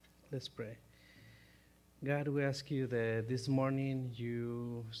Let's pray. God, we ask you that this morning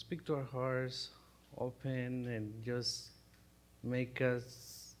you speak to our hearts, open, and just make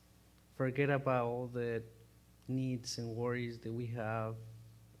us forget about all the needs and worries that we have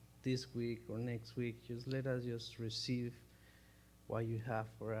this week or next week. Just let us just receive what you have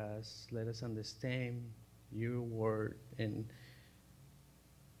for us. Let us understand your word and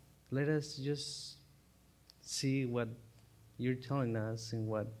let us just see what you're telling us and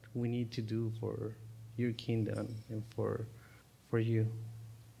what we need to do for your kingdom and for you.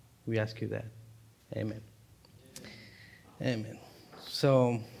 We ask you that. Amen. Amen.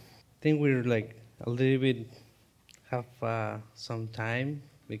 So I think we're like a little bit have some time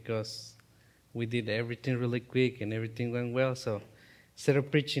because we did everything really quick and everything went well. So instead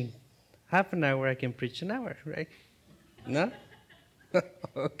of preaching half an hour, I can preach an hour, right? No?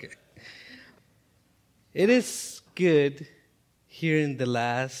 Okay. It is good here in the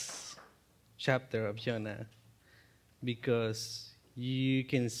last chapter of Jonah because you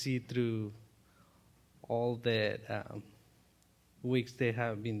can see through all the weeks they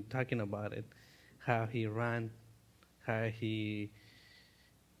have been talking about it, how he ran, how he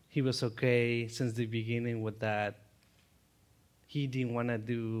was okay since the beginning with that. He didn't want to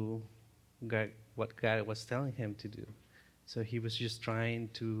do what God was telling him to do. So he was just trying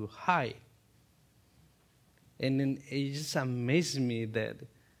to hide. And then it just amazed me that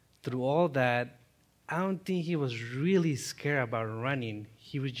through all that, I don't think he was really scared about running.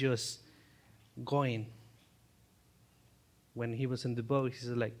 He was just going. When he was in the boat, he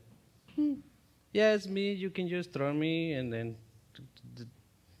was like, yeah, it's me. You can just throw me, and then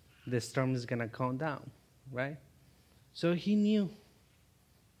the storm is going to calm down, right? So he knew.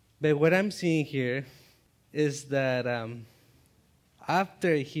 But what I'm seeing here is that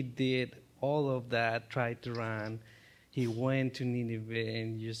after he did all of that, tried to run, he went to Nineveh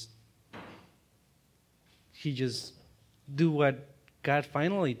and he just do what God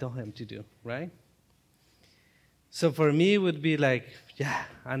finally told him to do, right? So for me, it would be like, yeah,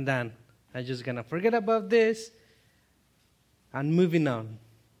 I'm done. I'm just going to forget about this and moving on.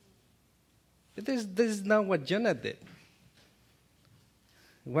 But this is not what Jonah did.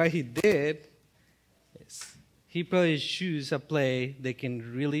 What he did is he probably chose a place they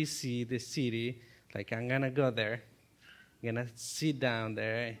can really see the city. Like, I'm going to go there. I'm going to sit down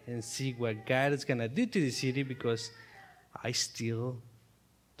there and see what God is going to do to the city because I still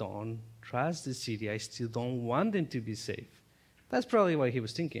don't trust the city. I still don't want them to be safe. That's probably what he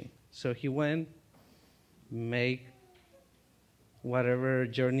was thinking. So he went, make whatever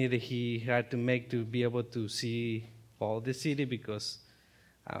journey that he had to make to be able to see all the city because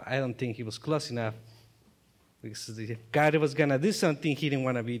I don't think he was close enough. Because if God was going to do something, he didn't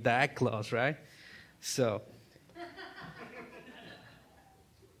want to be that close, right? So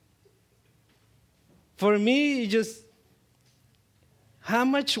for me, just how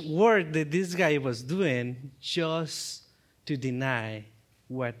much work that this guy was doing just to deny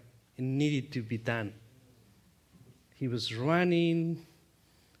what needed to be done. He was running,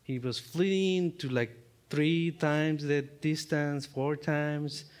 he was fleeing to like 3 times the distance, 4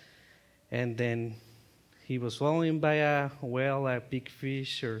 times, and then he was swallowed by a whale, a big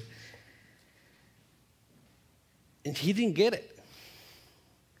fish, and he didn't get it.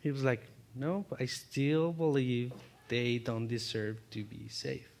 He was like, no, I still believe they don't deserve to be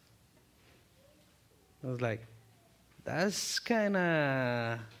safe. I was like, that's kind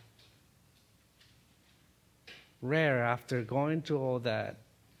of rare after going through all that.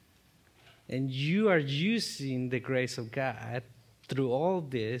 And you are using the grace of God through all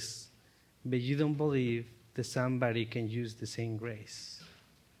this, but you don't believe that somebody can use the same grace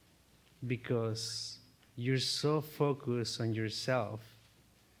because you're so focused on yourself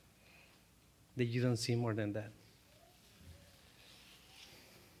that you don't see more than that.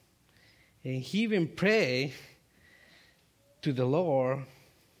 And he even prayed to the Lord,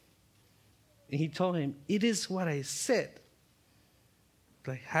 and he told him, it is what I said.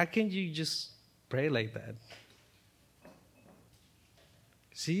 Like, how can you just pray like that?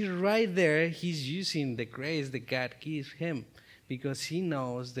 See, right there, he's using the grace that God gives him because he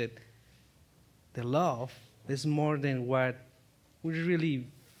knows that the love is more than what we really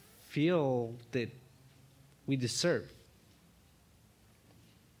feel that we deserve.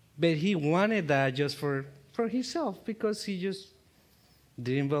 But he wanted that just for himself because he just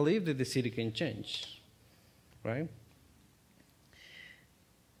didn't believe that the city can change, right?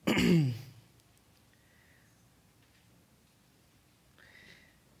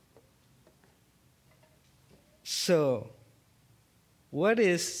 So, what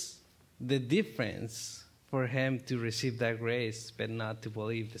is the difference for him to receive that grace, but not to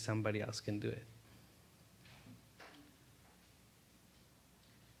believe that somebody else can do it.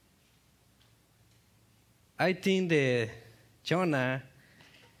 I think that Jonah,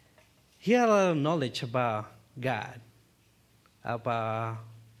 he had a lot of knowledge about God, about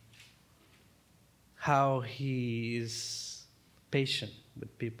how he is patient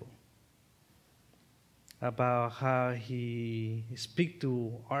with people, about how he speaks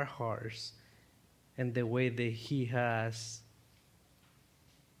to our hearts and the way that he has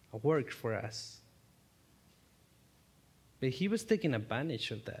worked for us. But he was taking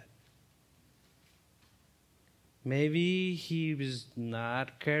advantage of that. Maybe he was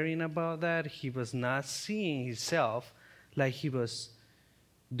not caring about that. He was not seeing himself like he was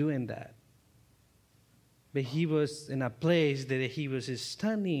doing that. But he was in a place that he was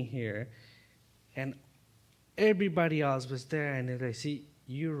standing here, and everybody else was there, and they see,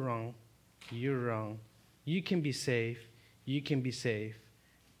 you're wrong, you're wrong. You can be safe, you can be safe.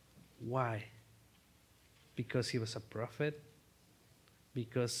 Why? Because he was a prophet?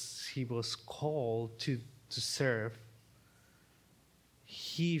 Because he was called to serve?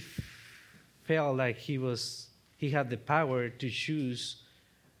 He felt like he had the power to choose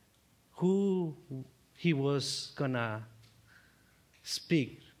who he was gonna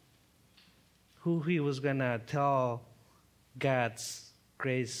speak, who he was gonna tell God's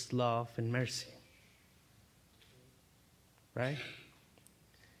grace, love, and mercy. Right?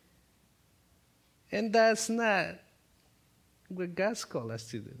 And that's not what God's called us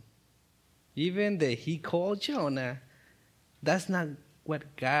to do. Even that he called Jonah, that's not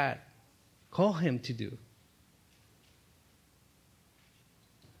what God called him to do.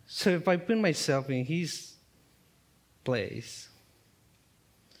 So if I put myself in his place,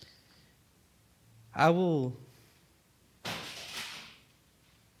 I will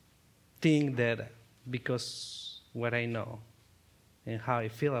think that because what I know and how I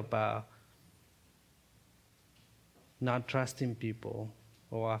feel about not trusting people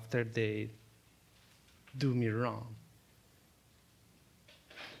or after they do me wrong,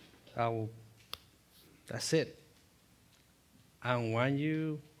 that's it. I don't want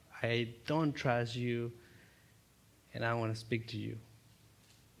you, I don't trust you, and I want to speak to you.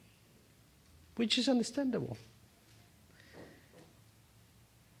 Which is understandable.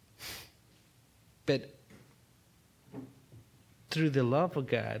 But through the love of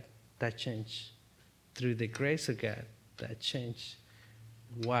God, that changed. Through the grace of God, that changed.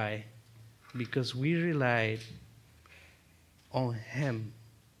 Why? Because we relied on Him.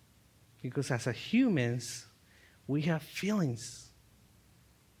 Because as a humans, we have feelings.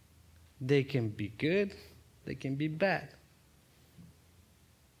 They can be good, they can be bad.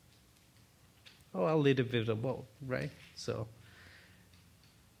 Oh, a little bit of both, right? So,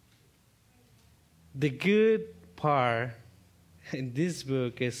 the good part in this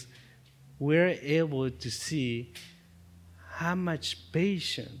book is we're able to see how much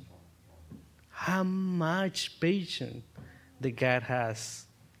patience that God has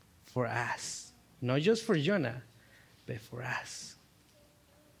for us. Not just for Jonah, but for us.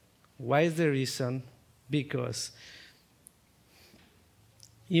 Why is the reason? Because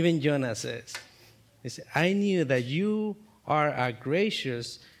even Jonah says, I knew that you are a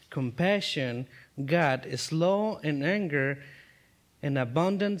gracious, compassionate God, slow in anger and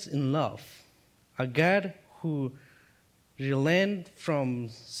abundant in love, a God who relents from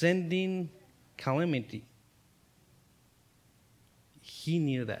sending calamity. He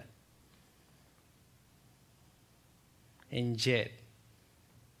knew that. And yet,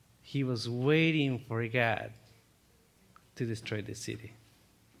 he was waiting for God to destroy the city.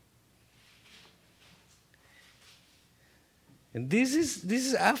 And this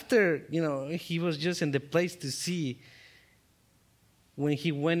is after, he was just in the place to see. When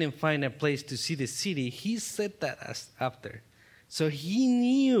he went and find a place to see the city, he said that as after. So he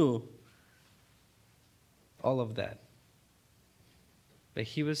knew all of that. But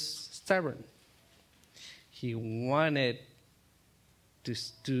he was stubborn. He wanted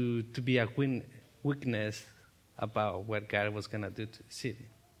to be a witness about what God was going to do to the city.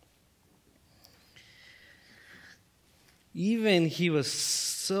 Even he was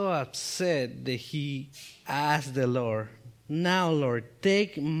so upset that he asked the Lord, now, Lord,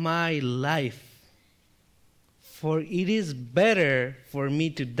 take my life, for it is better for me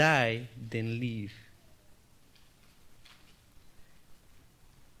to die than live.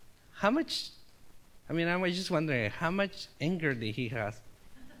 I was just wondering, how much anger did he have?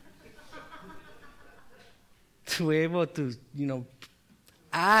 To be able to,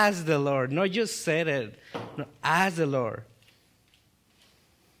 ask the Lord, not just say it, no, ask the Lord.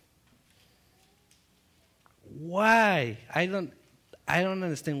 why? I don't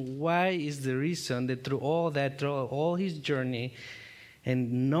understand why is the reason that through all that, through all his journey,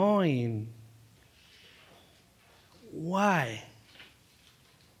 and knowing why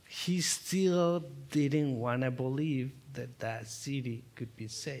he still didn't want to believe that that city could be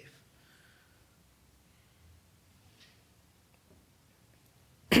safe.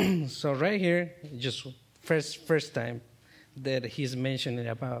 So right here, just first time that he's mentioning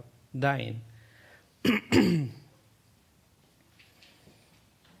about dying.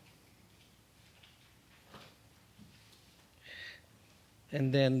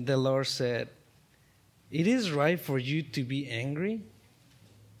 And then the Lord said, "It is right for you to be angry?"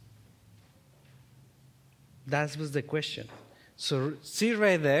 That was the question. So see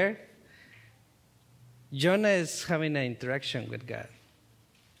right there, Jonah is having an interaction with God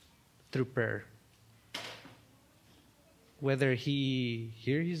through prayer. Whether he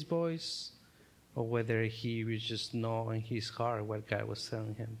hear his voice or whether he was just know in his heart what God was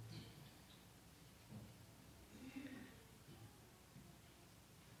telling him.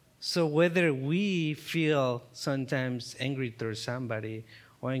 So whether we feel sometimes angry towards somebody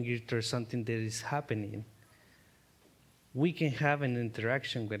or angry towards something that is happening, we can have an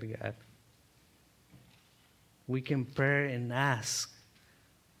interaction with God. We can pray and ask,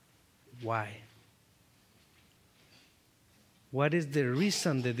 why? What is the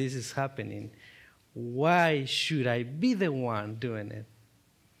reason that this is happening? Why should I be the one doing it?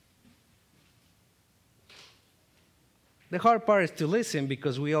 The hard part is to listen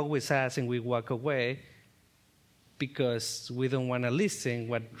because we always ask and we walk away because we don't want to listen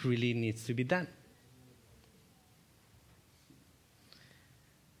what really needs to be done.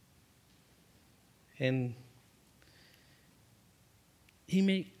 And he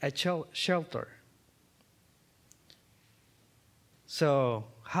made a shelter. So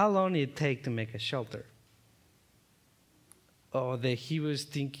how long did it take to make a shelter? Oh, that he was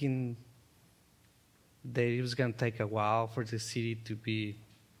thinking that it was going to take a while for the city to be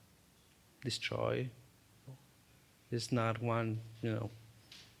destroyed. It's not one,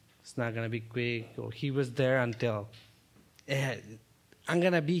 it's not going to be quick. Or he was there until, I'm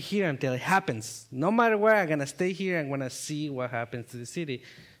going to be here until it happens. No matter where, I'm going to stay here. I'm going to see what happens to the city.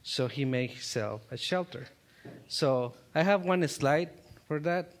 So he made himself a shelter. So I have one slide for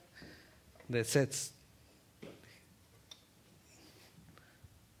that says,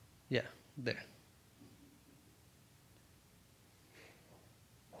 there.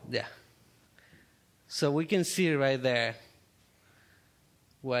 Yeah. So we can see right there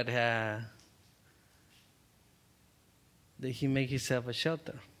what that he made himself a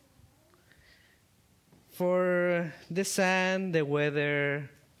shelter. For the sun, the weather,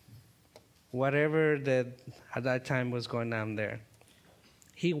 whatever that at that time was going on there,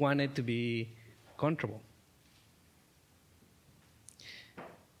 he wanted to be comfortable.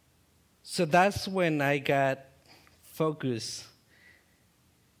 So that's when I got focused.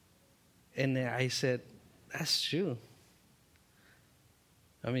 And I said, that's true.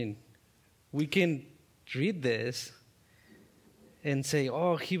 I mean, we can read this and say,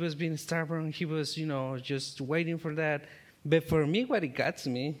 oh, he was being stubborn. He was, just waiting for that. But for me, what it got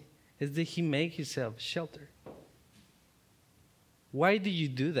me is that he made himself shelter. Why do you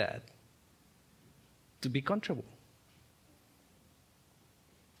do that? To be comfortable.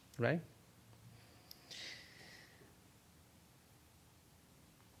 Right?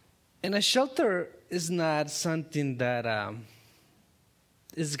 And a shelter is not something that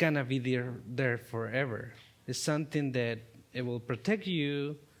is going to be there forever. It's something that it will protect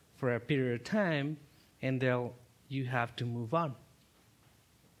you for a period of time, and then you have to move on.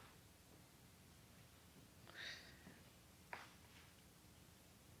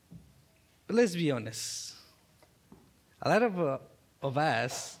 But let's be honest. A lot of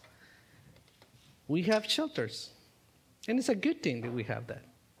us, we have shelters. And it's a good thing that we have that.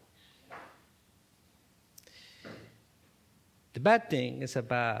 The bad thing is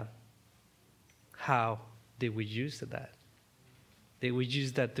about how did we use that. Did we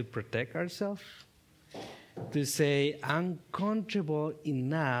use that to protect ourselves? To say, I'm comfortable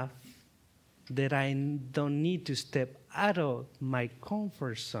enough that I don't need to step out of my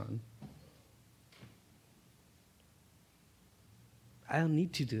comfort zone. I don't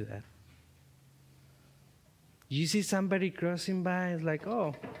need to do that. You see somebody crossing by, it's like,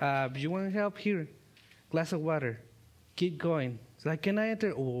 oh, you want help? Here, glass of water. Keep going. It's like, can I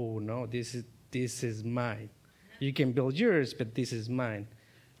enter? Oh, no, this is mine. You can build yours, but this is mine.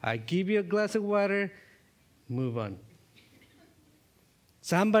 I give you a glass of water, move on.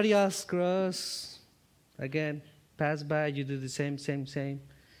 Somebody else cross, again, pass by, you do the same.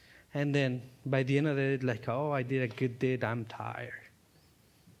 And then by the end of the day, like, oh, I did a good deed, I'm tired.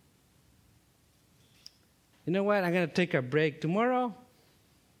 You know what? I'm going to take a break. Tomorrow,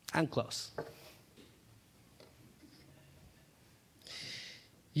 I'm close.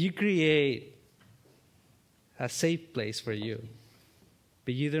 You create a safe place for you,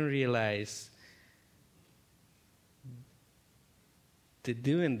 but you don't realize that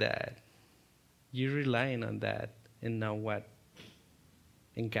doing that, you're relying on that and not what?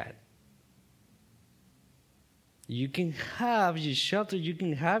 In God. You can have your shelter, you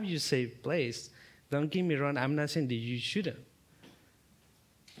can have your safe place. Don't get me wrong, I'm not saying that you shouldn't.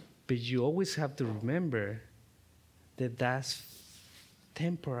 But you always have to remember that that's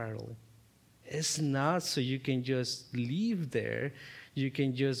temporary. It's not so you can just live there. You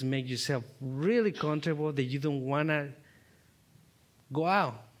can just make yourself really comfortable that you don't want to go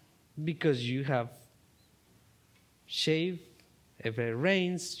out because you have shade. If it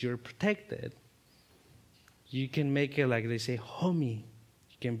rains, you're protected. You can make it like they say, homey.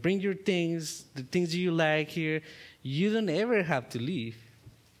 You can bring your things, the things you like here. You don't ever have to leave.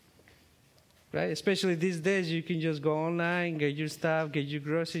 Right? Especially these days, you can just go online, get your stuff, get your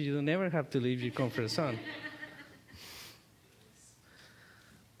groceries. You don't ever have to leave your comfort zone.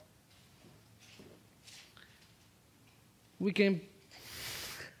 We can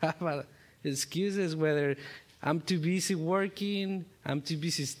have excuses whether I'm too busy working, I'm too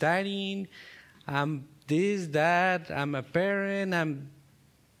busy studying, I'm this, that, I'm a parent,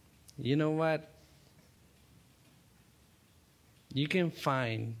 you know what? You can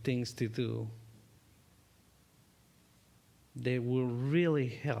find things to do that will really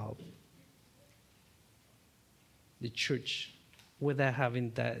help the church without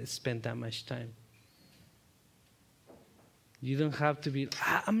having to spend that much time. You don't have to be,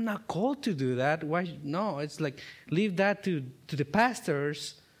 I'm not called to do that. Why? No, it's like, leave that to the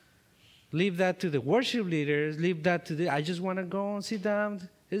pastors, leave that to the worship leaders, leave that to I just want to go and sit down.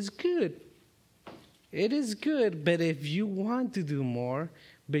 It's good. It is good, but if you want to do more,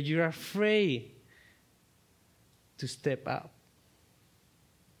 but you're afraid to step up,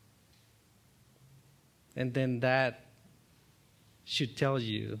 and then that should tell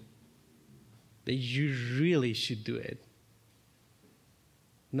you that you really should do it.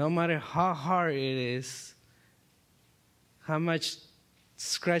 No matter how hard it is, how much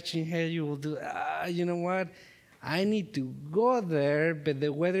scratching head you will do, you know what? I need to go there, but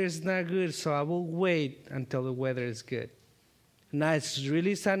the weather is not good, so I will wait until the weather is good. Now it's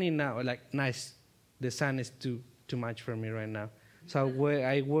really sunny now. Like, nice. The sun is too much for me right now. So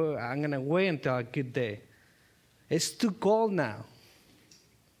I'm going to wait until a good day. It's too cold now.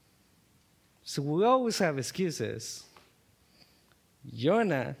 So we always have excuses.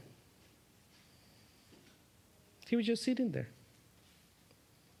 Jonah, he was just sitting there.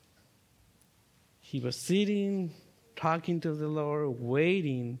 He was sitting, talking to the Lord,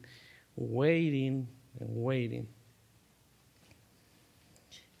 waiting, and waiting.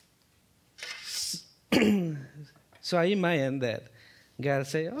 So I imagine that God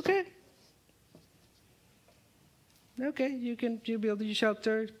say, okay, you build your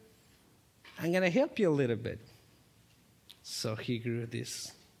shelter. I'm going to help you a little bit. So he grew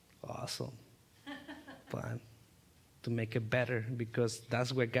this awesome plan to make it better, because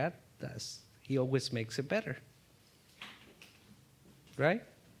that's what God does. He always makes it better. Right?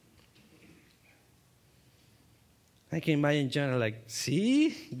 I can imagine Jonah like,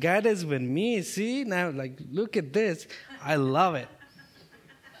 see? God is with me. See? Now, like, look at this. I love it.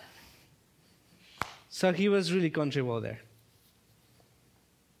 So he was really comfortable there.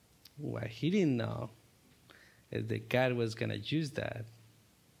 What he didn't know is that God was going to use that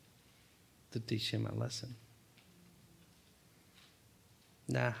to teach him a lesson.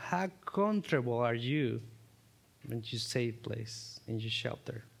 Now, how comfortable are you when you safe place in your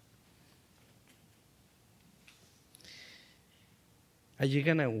shelter? Are you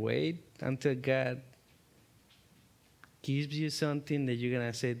going to wait until God gives you something that you're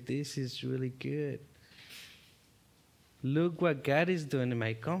going to say, this is really good? Look what God is doing in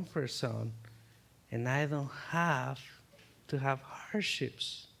my comfort zone, and I don't have to have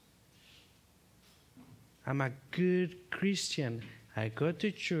hardships. I'm a good Christian. I go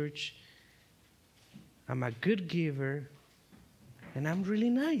to church. I'm a good giver, and I'm really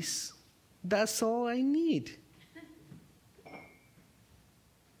nice. That's all I need.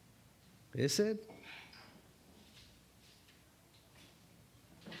 Is it?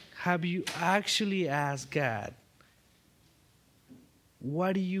 Have you actually asked God,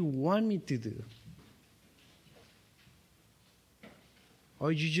 what do you want me to do? Or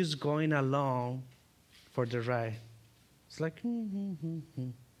are you just going along for the ride? It's like,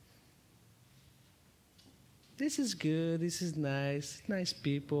 this is good, this is nice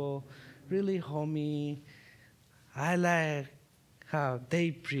people, really homey. I like how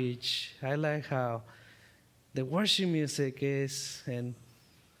they preach. I like how the worship music is, and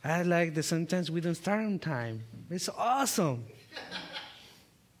I like that sometimes we don't start on time. It's awesome.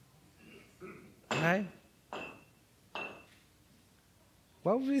 Right?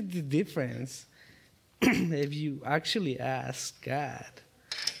 What would be the difference if you actually ask God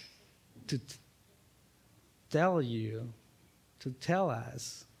to tell you, to tell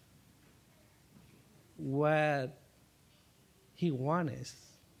us what He wants us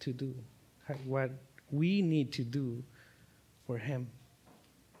to do, what we need to do for Him?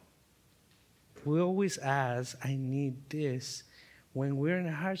 We always ask, I need this. When we're in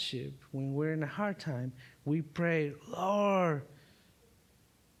a hardship, when we're in a hard time, we pray, Lord,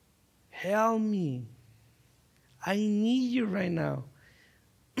 help me. I need you right now.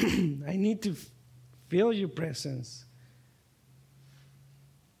 I need to feel your presence.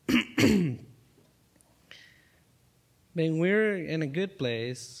 When we're in a good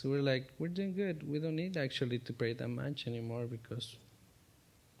place, we're like, we're doing good. We don't need actually to pray that much anymore because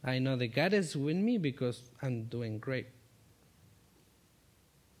I know that God is with me because I'm doing great.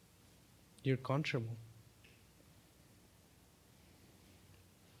 You're comfortable.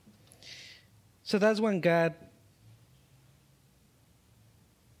 So that's when God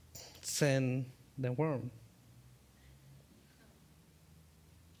sent the worm.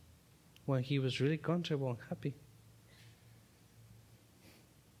 When He was really comfortable and happy.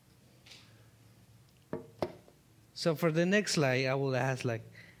 So for the next slide, I will ask,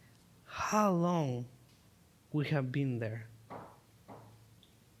 how long we have been there?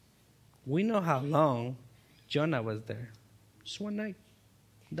 We know how long Jonah was there. Just one night.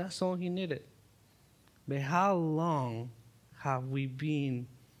 That's all he needed. But how long have we been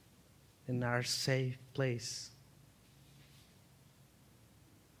in our safe place?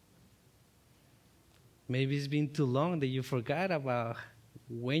 Maybe it's been too long that you forgot about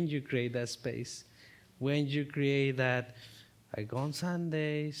when you create that space. When you create that, I go on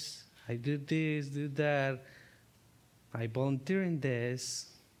Sundays, I do this, do that, I volunteer in this.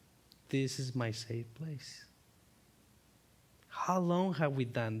 This is my safe place. How long have we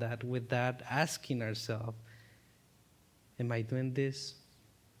done that without asking ourselves, am I doing this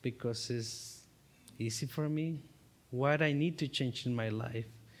because it's easy for me? What I need to change in my life?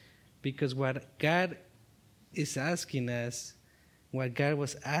 Because what God is asking us, what God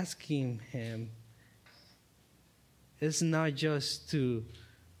was asking him, is not just to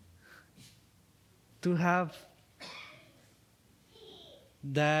have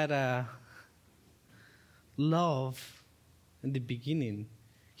that love in the beginning.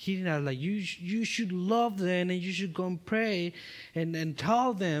 He did not you should love them and you should go and pray and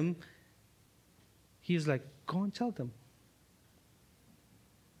tell them. He's like, go and tell them.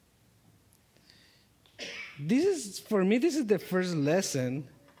 For me, this is the first lesson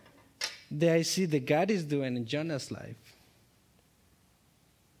that I see that God is doing in Jonah's life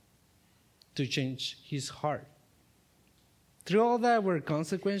to change his heart. Through all that were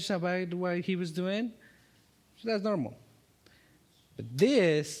consequences about what he was doing, so that's normal. But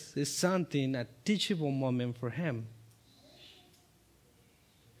this is something, a teachable moment for him.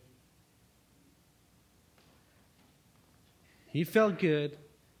 He felt good.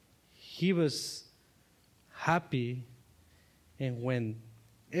 He was happy. And when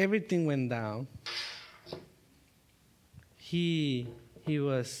everything went down, he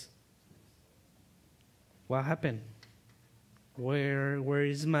was, what happened? Where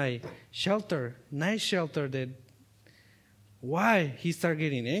is my shelter? Nice shelter that, why? He started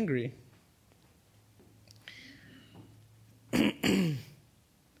getting angry.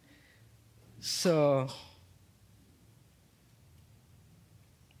 So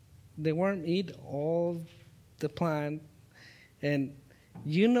the worm eat all the plant, and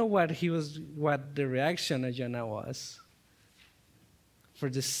you know what the reaction of Jonah was. For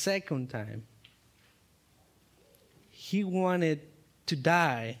the second time, he wanted to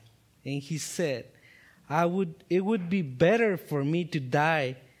die, and he said, it would be better for me to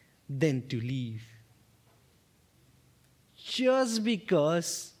die than to live. Just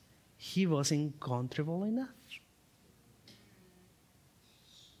because he wasn't comfortable enough.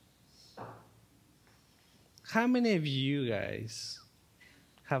 How many of you guys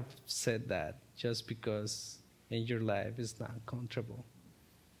have said that just because in your life is not comfortable?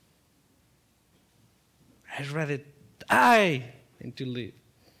 I'd rather die than to live.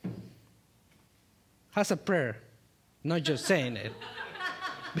 As a prayer, not just saying it,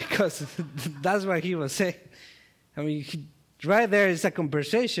 because that's what he was saying. I mean, right there is a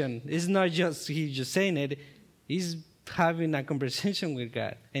conversation. It's not just he just saying it. He's having a conversation with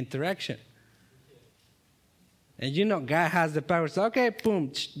God, interaction. And you know God has the power. So, okay,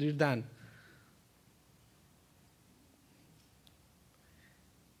 boom, you're done.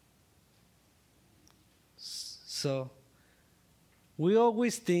 So we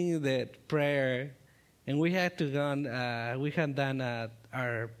always think that prayer, and we had done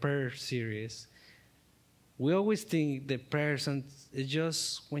our prayer series. We always think that prayer is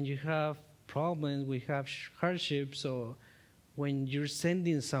just when you have problems, we have hardships, or when you're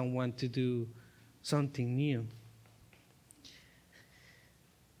sending someone to do something new.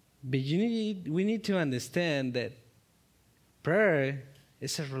 But we need to understand that prayer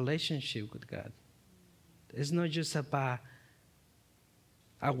is a relationship with God. It's not just about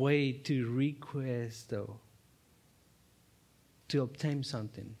a way to request or to obtain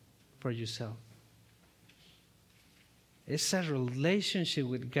something for yourself. It's a relationship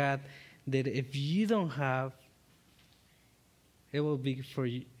with God that if you don't have, it will be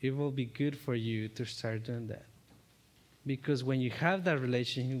good for you to start doing that. Because when you have that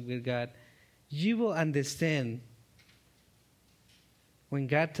relationship with God, you will understand when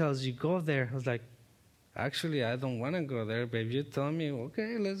God tells you go there. I was like, actually, I don't want to go there, but if you tell me,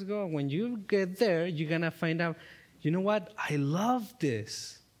 okay, let's go. When you get there, you're going to find out, you know what? I love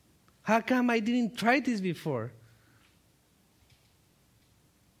this. How come I didn't try this before?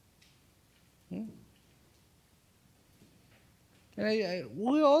 And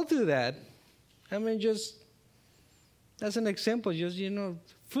we all do that. I mean, just as an example, just,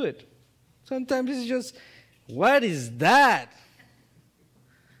 food. Sometimes it's just, what is that?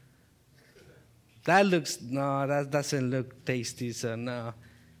 That doesn't look tasty, so no.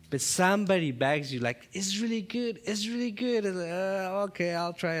 But somebody begs you, like, it's really good. It's like, okay,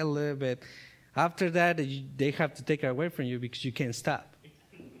 I'll try a little bit. After that, they have to take it away from you because you can't stop.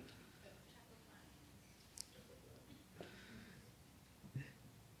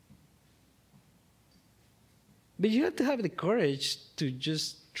 But you have to have the courage to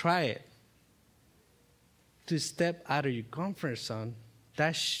just try it, to step out of your comfort zone,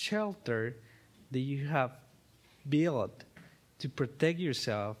 that shelter that you have built to protect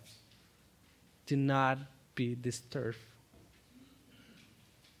yourself, to not be disturbed.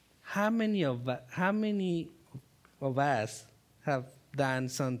 How many of us have done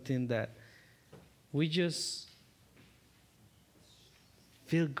something that we just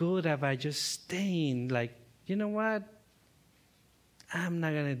feel good about just staying, like, you know what? I'm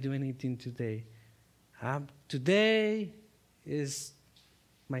not going to do anything today. Today is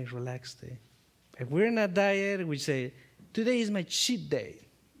my relaxed day. If we're in a diet, we say, today is my cheat day.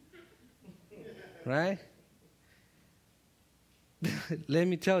 Right? Let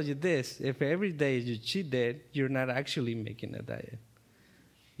me tell you this. If every day is your cheat day, you're not actually making a diet.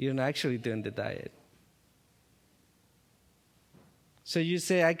 You're not actually doing the diet. So you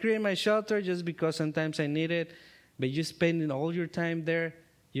say, I create my shelter just because sometimes I need it, but you're spending all your time there.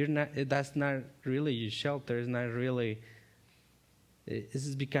 That's not really your shelter. It's not really. This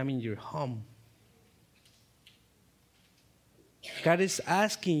is becoming your home. God is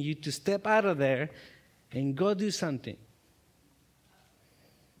asking you to step out of there and go do something.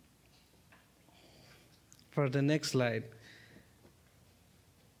 For the next slide.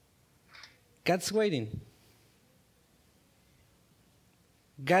 God's waiting.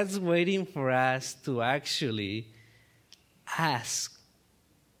 God's waiting for us to actually ask.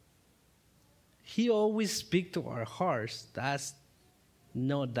 He always speaks to our hearts. That's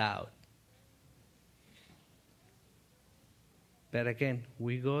no doubt. But again,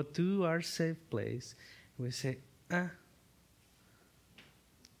 we go to our safe place. We say,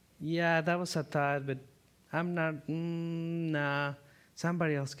 yeah, that was a thought, but I'm not, nah.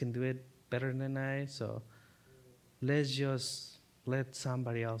 Somebody else can do it better than I, so let's just let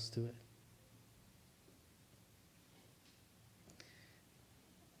somebody else do it.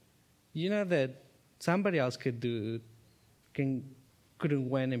 You know that somebody else couldn't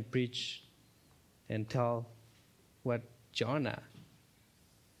went and preach and tell what Jonah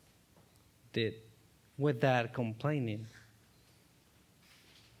did with that complaining.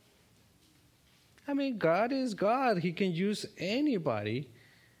 I mean, God is God. He can use anybody,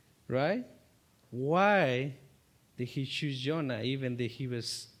 right? Why did he choose Jonah, even though he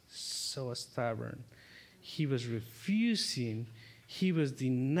was so stubborn? He was refusing. He was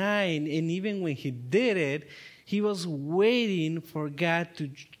denying. And even when he did it, he was waiting for God to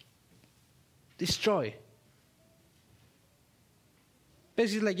destroy.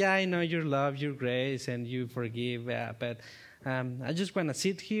 Basically, like, yeah, I know your love, your grace, and you forgive, but I just want to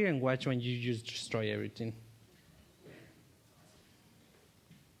sit here and watch when you just destroy everything.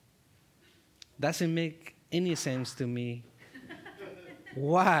 Doesn't make any sense to me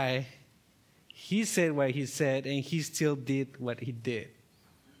why he said what he said and he still did what he did.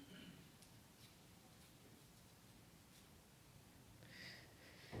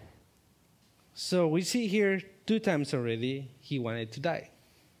 So we see here 2 times already he wanted to die.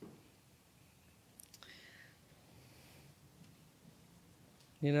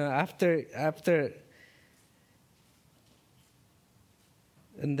 You know, after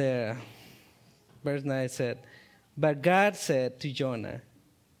in the verse 9 said, but God said to Jonah,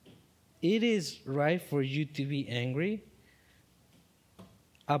 it is right for you to be angry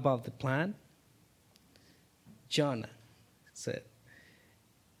about the plan. Jonah said,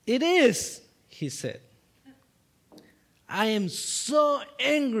 it is, he said. I am so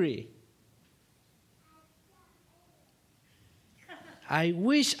angry. I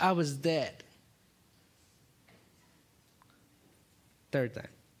wish I was dead. 3rd time.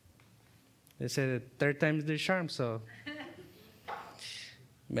 They said the 3rd time is the charm, so.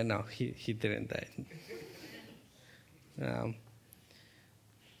 But no, he didn't die.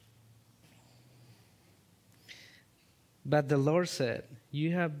 But the Lord said,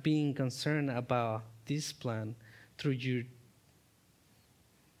 you have been concerned about this plan through your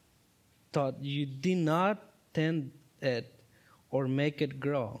thought. You did not tend it or make it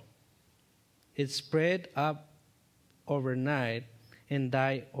grow. It spread up overnight and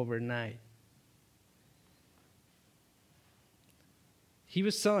died overnight. He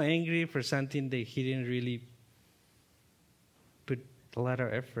was so angry for something that he didn't really put a lot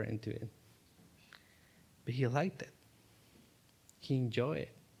of effort into it. But he liked it. He enjoyed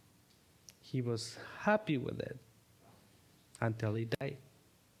it. He was happy with it until he died.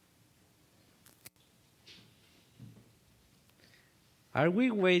 Are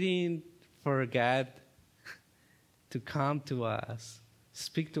we waiting for God to come to us,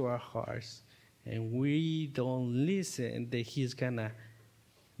 speak to our hearts, and we don't listen that he's going to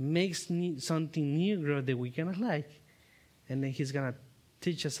make something new grow that we're going to like, and then he's going to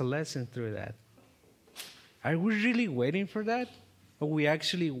teach us a lesson through that? Are we really waiting for that? Or we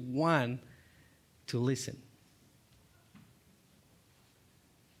actually want to listen?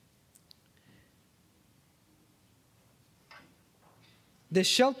 The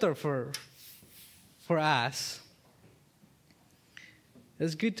shelter for us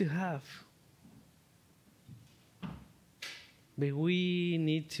is good to have. But we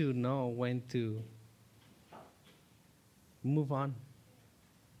need to know when to move on.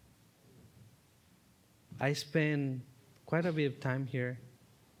 I spend quite a bit of time here.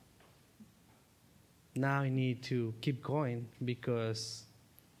 Now I need to keep going because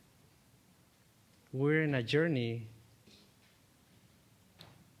we're in a journey,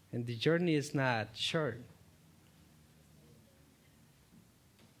 and the journey is not short.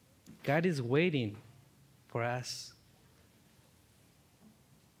 God is waiting for us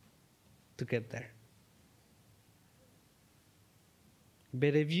to get there.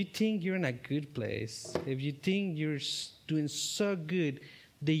 But if you think you're in a good place, if you think you're doing so good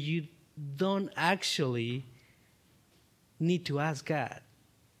that you don't actually need to ask God.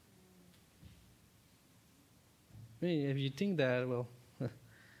 I mean, if you think that, well,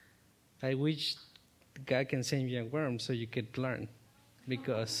 I wish God can send you a worm so you could learn,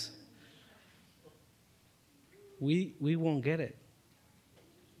 because we won't get it.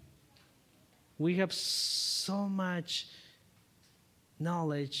 We have so much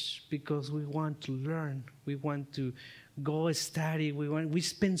knowledge because we want to learn. We want to go study. We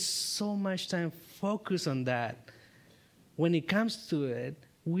spend so much time focused on that. When it comes to it,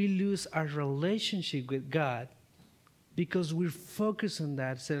 we lose our relationship with God because we're focused on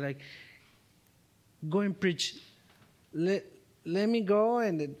that. So like, go and preach. Let me go,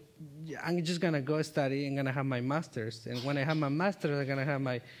 and I'm just going to go study. I'm going to have my master's. And when I have my master's, I'm going to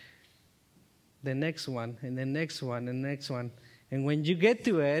have the next one, and the next one, and the next one. And when you get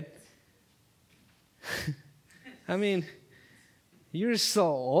to it, I mean, you're so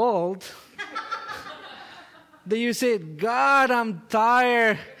old that you say, God, I'm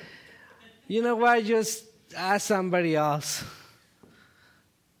tired. You know what? Just ask somebody else.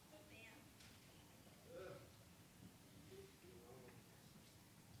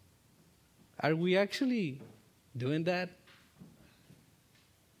 Are we actually doing that?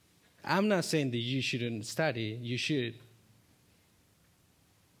 I'm not saying that you shouldn't study. You should.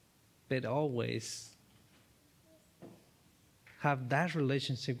 But always have that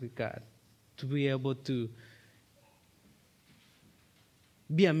relationship with God to be able to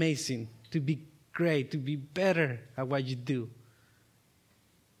be amazing, to be great, to be better at what you do.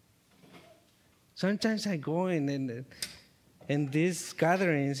 Sometimes I go in in these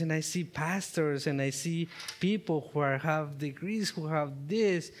gatherings, and I see pastors, and I see people who have degrees, who have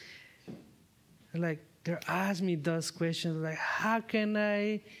this. Like, they're asking me those questions, like, how can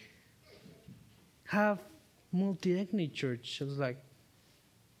I have multi-ethnic church? I was like,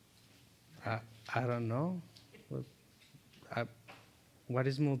 I don't know. What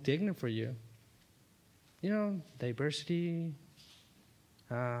is multi-ethnic for you? You know, diversity,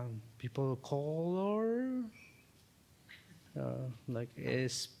 people of color, like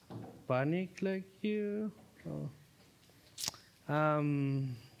Hispanic like you.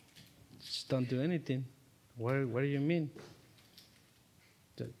 Just don't do anything. What do you mean?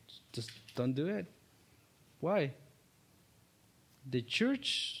 Just don't do it. Why? The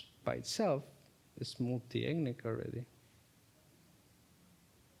church by itself is multi-ethnic already.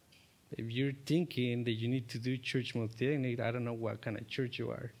 If you're thinking that you need to do church multi-ethnic, I don't know what kind of church you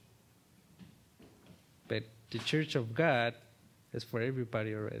are. But the church of God is for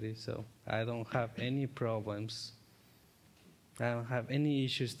everybody already, so I don't have any problems. I don't have any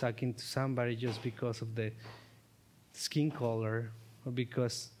issues talking to somebody just because of the skin color or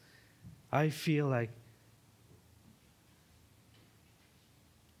because I feel like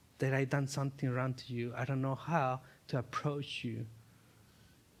that I done something wrong to you. I don't know how to approach you.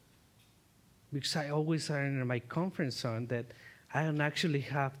 Because I always are in my comfort zone that I don't actually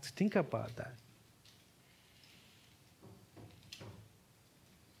have to think about that.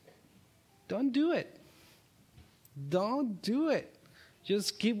 Don't do it. Don't do it.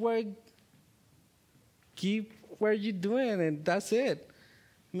 Just keep where you're doing, and that's it.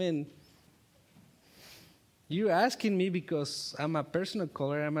 I mean, you're asking me because I'm a person of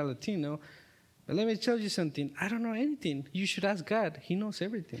color, I'm a Latino, but let me tell you something. I don't know anything. You should ask God. He knows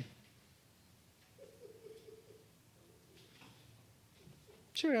everything.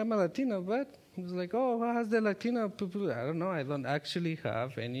 Sure, I'm a Latino, but it was like, oh, what has the Latino people? I don't know. I don't actually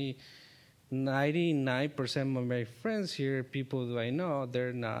have any. 99% of my friends here, people who I know,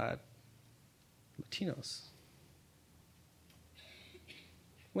 they're not Latinos.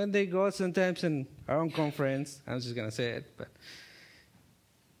 When they go sometimes in our own conference, I'm just going to say it, but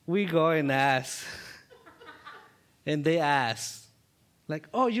we go and ask. And they ask, like,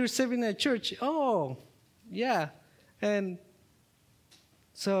 oh, you're serving at church? Oh, yeah. And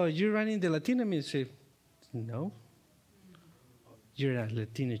so you're running the Latino ministry? No. You're a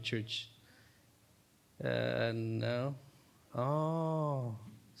Latino church. No. Oh,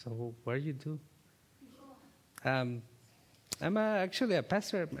 so what do you do? I'm actually a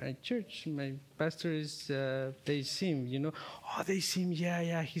pastor at my church. My pastor is Daysim, you know. Oh, Daysim,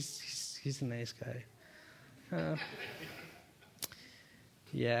 yeah, he's a nice guy.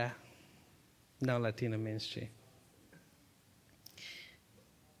 Yeah, no Latino ministry.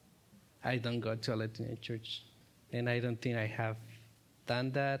 I don't go to a Latino church, and I don't think I have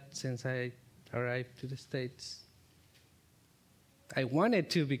done that since I arrived to the States. I wanted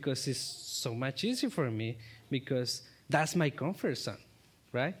to because it's so much easier for me because that's my comfort zone,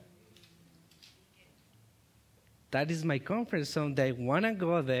 right? That is my comfort zone that I want to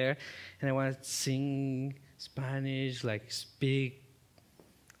go there and I want to sing Spanish, like speak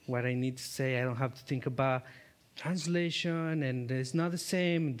what I need to say. I don't have to think about translation and it's not the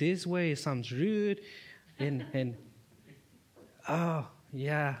same this way. It sounds rude. And oh,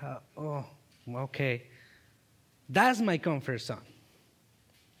 yeah, oh. Okay, that's my comfort zone.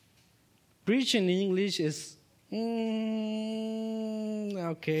 Preaching in English is,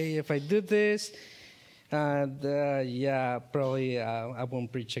 okay, if I do this, yeah, probably I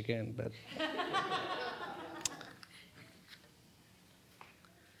won't preach again. But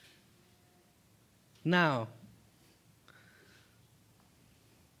now,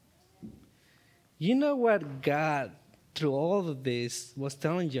 you know what God, through all of this, was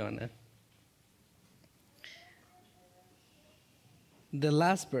telling Jonah? The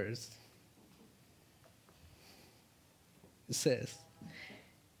last verse says,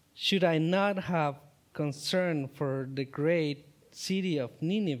 should I not have concern for the great city of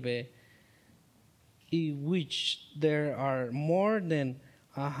Nineveh, in which there are more than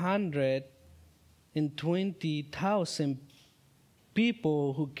 120,000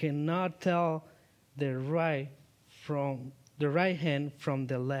 people who cannot tell the right hand from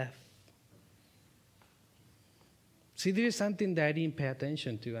the left? See, there's something that I didn't pay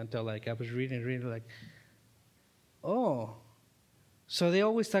attention to until I was reading like, oh, so they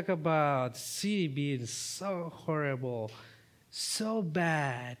always talk about the city being so horrible, so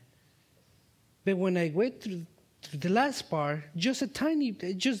bad. But when I went through the last part, just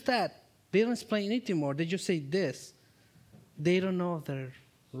that. They don't explain anything more. They just say this. They don't know their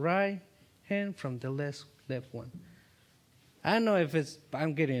right hand from the left one. I don't know if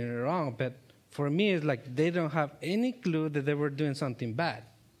I'm getting it wrong, but for me, it's like they don't have any clue that they were doing something bad.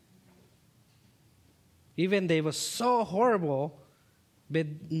 Even they were so horrible, but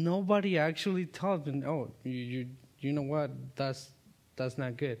nobody actually told them, oh, you know what, that's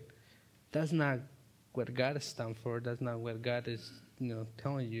not good. That's not what God stands for. That's not what God is,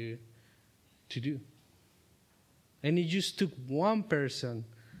 telling you to do. And it just took one person,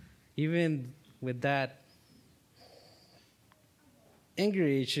 even with that anger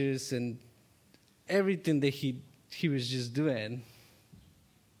issues and everything that he was just doing,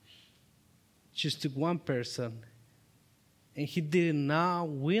 just took one person, and he did it not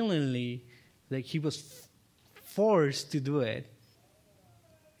willingly, like he was forced to do it.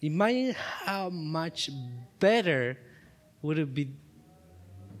 Imagine how much better would it be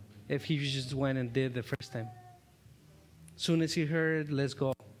if he just went and did the first time. Soon as he heard, let's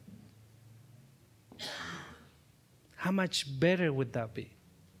go. How much better would that be?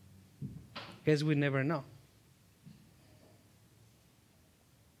 Because we never know.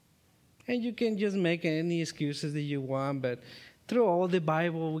 And you can just make any excuses that you want, but through all the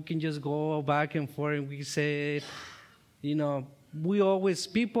Bible, we can just go back and forth and we say,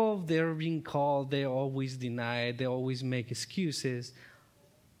 people, they're being called, they always deny, they always make excuses.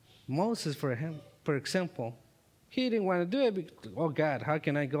 Moses, for example, he didn't want to do it because, oh God, how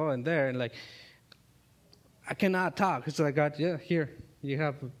can I go in there? And I cannot talk. So I got, here, you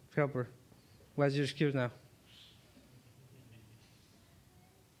have a helper. What's your excuse now?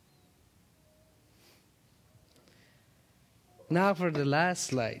 Now for the last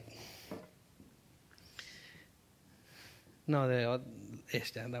slide. No, that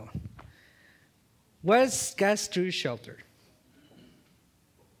one. What's God's true shelter?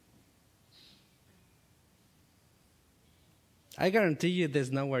 I guarantee you that's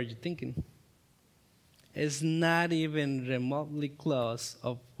not what you're thinking. It's not even remotely close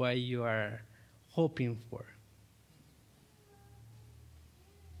of what you are hoping for.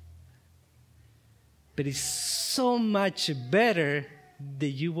 But it's so much better that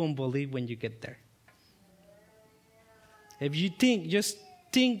you won't believe when you get there. If you just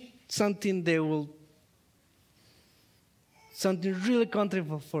think something really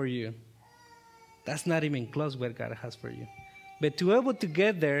comfortable for you, that's not even close what God has for you. But to be able to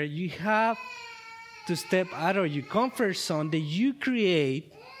get there, you have to step out of your comfort zone that you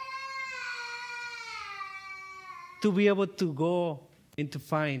create to be able to go and to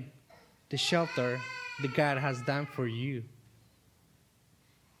find the shelter that God has done for you.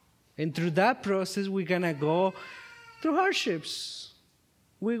 And through that process, we're going to go through hardships.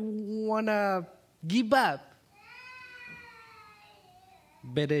 We want to give up.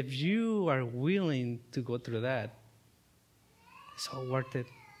 But if you are willing to go through that, it's all worth it.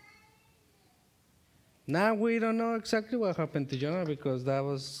 Now we don't know exactly what happened to Jonah because that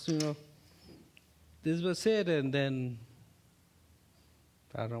was, this was it. And then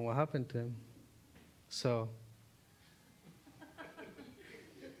I don't know what happened to him. So,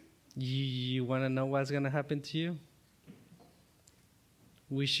 you want to know what's going to happen to you?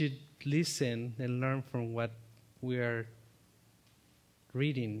 We should listen and learn from what we are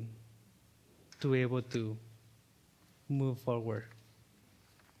reading to be able to move forward.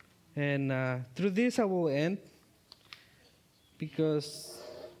 And through this I will end because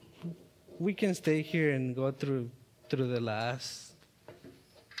we can stay here and go through the last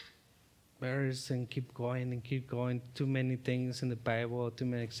verse and keep going. Too many things in the Bible, too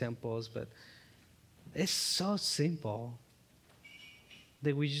many examples, but it's so simple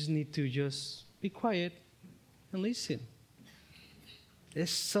that we just need to just be quiet and listen.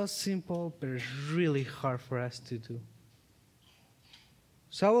 It's so simple, but it's really hard for us to do.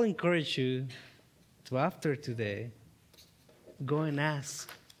 So I will encourage you to, after today, go and ask.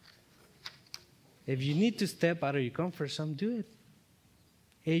 If you need to step out of your comfort zone, do it.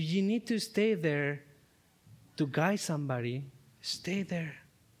 If you need to stay there to guide somebody, stay there.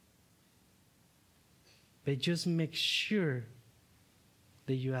 But just make sure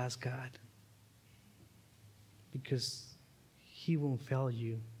that you ask God, because He won't fail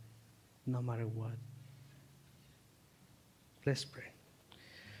you no matter what. Let's pray.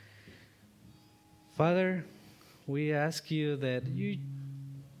 Father, we ask you that you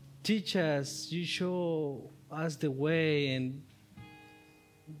teach us, you show us the way and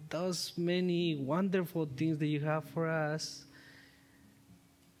those many wonderful things that you have for us.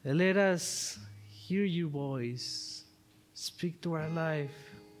 And let us hear your voice, speak to our life.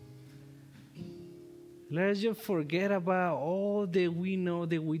 Let us just forget about all that we know,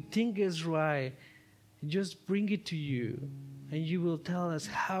 that we think is right. Just bring it to you, and you will tell us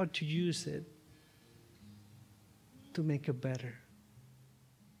how to use it. to make it better.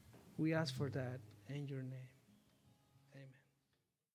 We ask for that in your name.